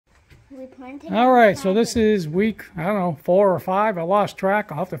We planted. All right, so this is week, I don't know, 4 or 5. I lost track.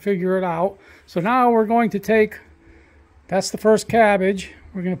 I'll have to figure it out. So now we're going to take, that's the first cabbage.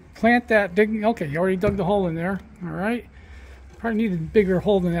 We're going to plant that. Okay, you already dug the hole in there. All right. Probably need a bigger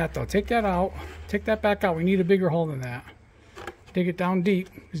hole than that, though. Take that out. Take that back out. We need a bigger hole than that. Dig it down deep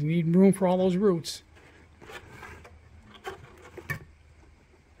because you need room for all those roots.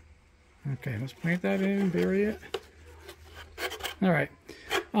 Okay, let's plant that in, bury it. All right.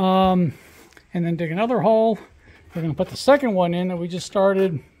 And then dig another hole. We're going to put the second one in that we just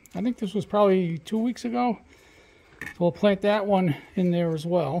started. I think this was probably 2 weeks ago. So we'll plant that one in there as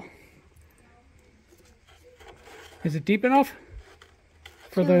well. Is it deep enough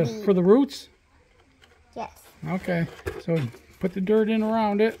for the roots? Yes. Okay. So put the dirt in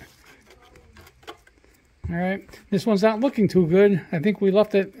around it. All right. This one's not looking too good. I think we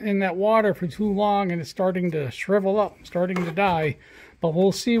left it in that water for too long and it's starting to shrivel up, starting to die. But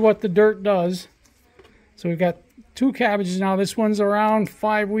we'll see what the dirt does. So we've got 2 cabbages now. This one's around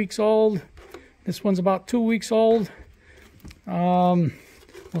 5 weeks old. This one's about 2 weeks old. We'll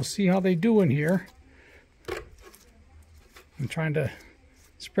see how they do in here. I'm trying to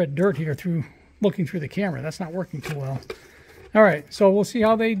spread dirt here through looking through the camera. That's not working too well. All right, so we'll see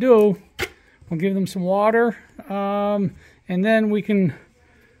how they do. We'll give them some water, and then we can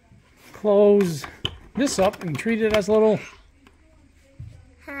close this up and treat it as a little.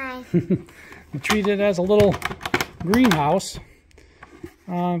 Hi. We'll treat it as a little greenhouse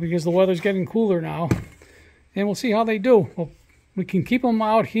because the weather's getting cooler now, and we'll see how they do. We can keep them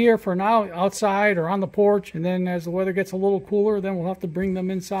out here for now, outside or on the porch, and then as the weather gets a little cooler, then we'll have to bring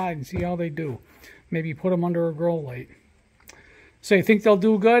them inside and see how they do. Maybe put them under a grow light. So you think they'll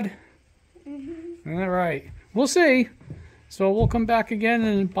do good? Mm-hmm. All right. We'll see. So we'll come back again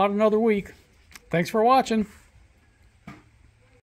in about another week. Thanks for watching.